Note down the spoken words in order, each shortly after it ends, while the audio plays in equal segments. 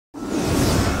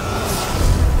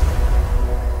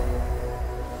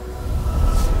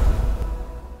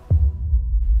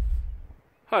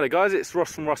Hi there guys, it's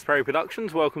Ross from Ross Perry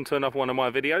Productions. Welcome to another one of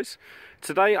my videos.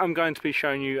 Today I'm going to be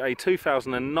showing you a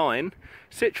 2009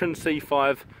 Citroen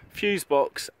C5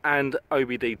 Fusebox and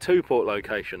OBD2 port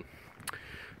location.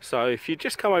 So if you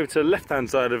just come over to the left hand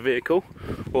side of the vehicle,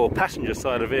 or passenger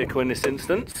side of the vehicle in this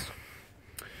instance,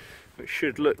 it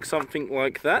should look something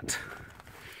like that.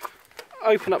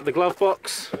 Open up the glove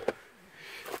box,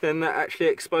 then that actually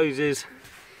exposes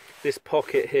this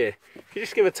pocket here. If you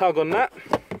just give a tug on that,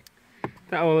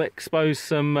 that will expose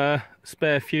some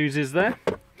spare fuses there,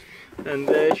 and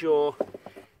there's your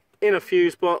inner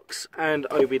fuse box and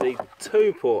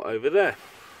OBD2 port over there.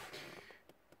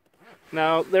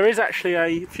 Now there is actually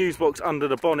a fuse box under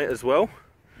the bonnet as well,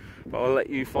 but I'll let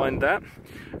you find that,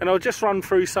 and I'll just run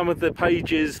through some of the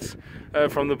pages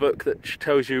from the book that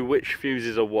tells you which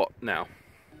fuses are what now.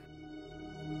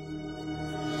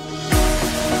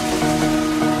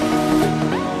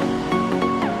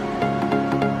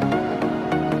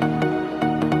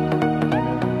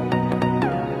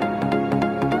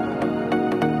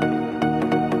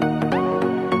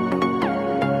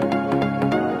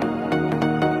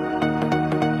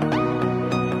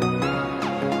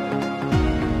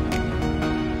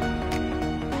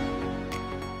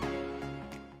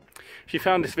 If you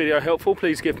found this video helpful,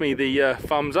 please give me the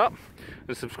thumbs up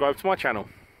and subscribe to my channel.